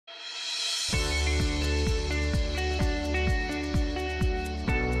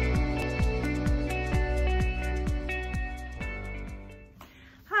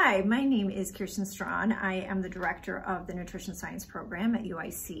Hi, my name is Kirsten Straughan. I am the director of the Nutrition Science program at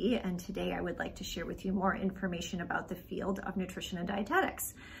UIC, and today I would like to share with you more information about the field of nutrition and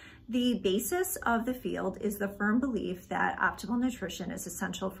dietetics. The basis of the field is the firm belief that optimal nutrition is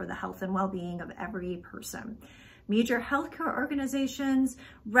essential for the health and well-being of every person. Major healthcare organizations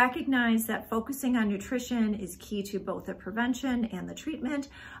recognize that focusing on nutrition is key to both the prevention and the treatment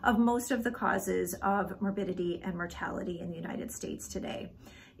of most of the causes of morbidity and mortality in the United States today.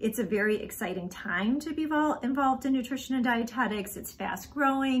 It's a very exciting time to be involved in nutrition and dietetics. It's fast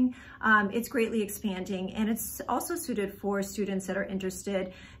growing, it's greatly expanding, and it's also suited for students that are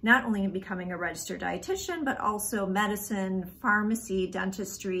interested not only in becoming a registered dietitian, but also medicine, pharmacy,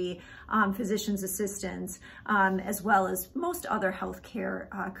 dentistry, physician's assistants, as well as most other healthcare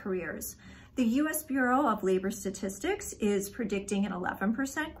careers. The U.S. Bureau of Labor Statistics is predicting an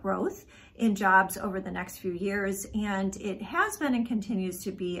 11% growth in jobs over the next few years, and it has been and continues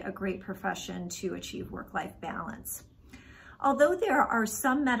to be a great profession to achieve work-life balance. Although there are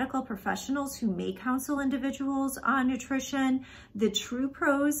some medical professionals who may counsel individuals on nutrition, the true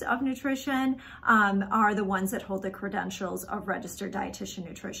pros of nutrition are the ones that hold the credentials of registered dietitian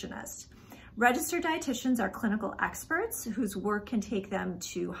nutritionist. Registered dietitians are clinical experts whose work can take them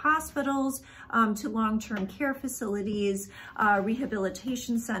to hospitals, to long-term care facilities,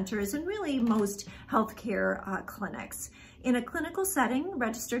 rehabilitation centers, and really most healthcare clinics. In a clinical setting,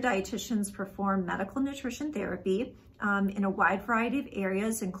 registered dietitians perform medical nutrition therapy in a wide variety of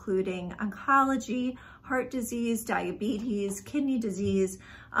areas, including oncology, heart disease, diabetes, kidney disease,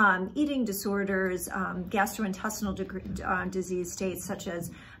 eating disorders, gastrointestinal disease states such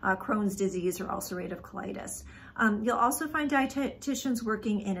as Crohn's disease or ulcerative colitis. You'll also find dietitians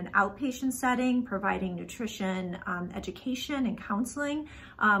working in an outpatient setting, providing nutrition education and counseling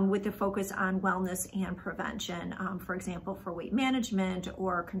with a focus on wellness and prevention, for example, for weight management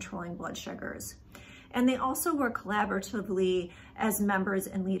or controlling blood sugars. And they also work collaboratively as members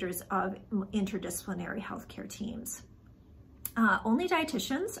and leaders of interdisciplinary healthcare teams. Only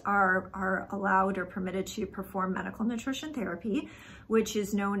dietitians are allowed or permitted to perform medical nutrition therapy, which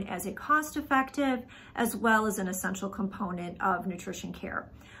is known as a cost-effective as well as an essential component of nutrition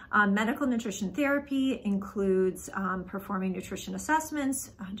care. Medical nutrition therapy includes performing nutrition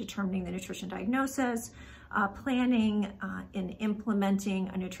assessments, determining the nutrition diagnosis, planning and implementing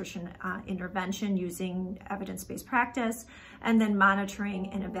a nutrition intervention using evidence-based practice, and then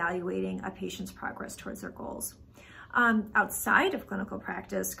monitoring and evaluating a patient's progress towards their goals. Outside of clinical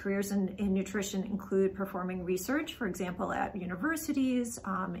practice, careers in nutrition include performing research, for example, at universities,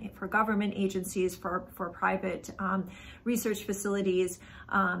 for government agencies, for private research facilities,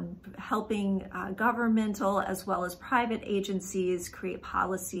 helping governmental as well as private agencies create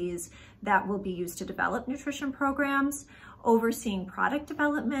policies that will be used to develop nutrition programs, overseeing product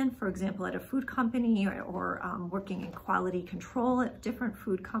development, for example, at a food company or working in quality control at different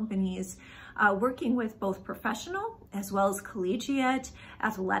food companies, working with both professional as well as collegiate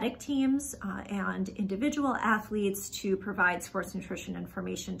athletic teams and individual athletes to provide sports nutrition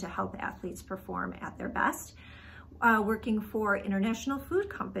information to help athletes perform at their best. Working for international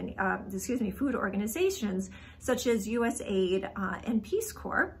food organizations such as USAID and Peace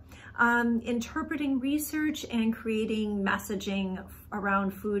Corps, interpreting research and creating messaging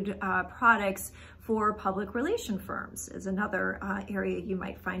around food products for public relation firms is another area you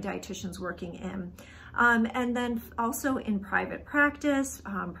might find dietitians working in. And then also in private practice,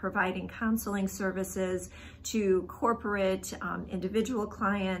 providing counseling services to corporate, individual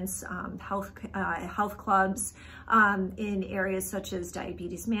clients, health clubs in areas such as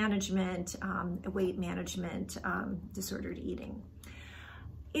diabetes management, weight management, disordered eating.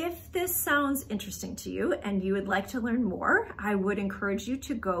 If this sounds interesting to you and you would like to learn more, I would encourage you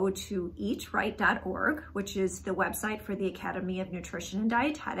to go to eatright.org, which is the website for the Academy of Nutrition and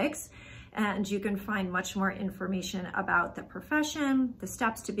Dietetics. And you can find much more information about the profession, the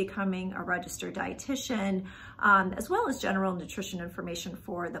steps to becoming a registered dietitian, as well as general nutrition information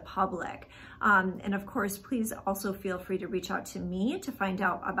for the public. And of course, please also feel free to reach out to me to find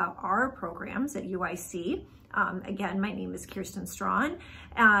out about our programs at UIC. Again, my name is Kirsten Straughan,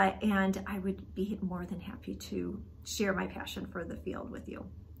 and I would be more than happy to share my passion for the field with you.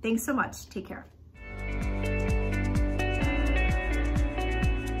 Thanks so much. Take care.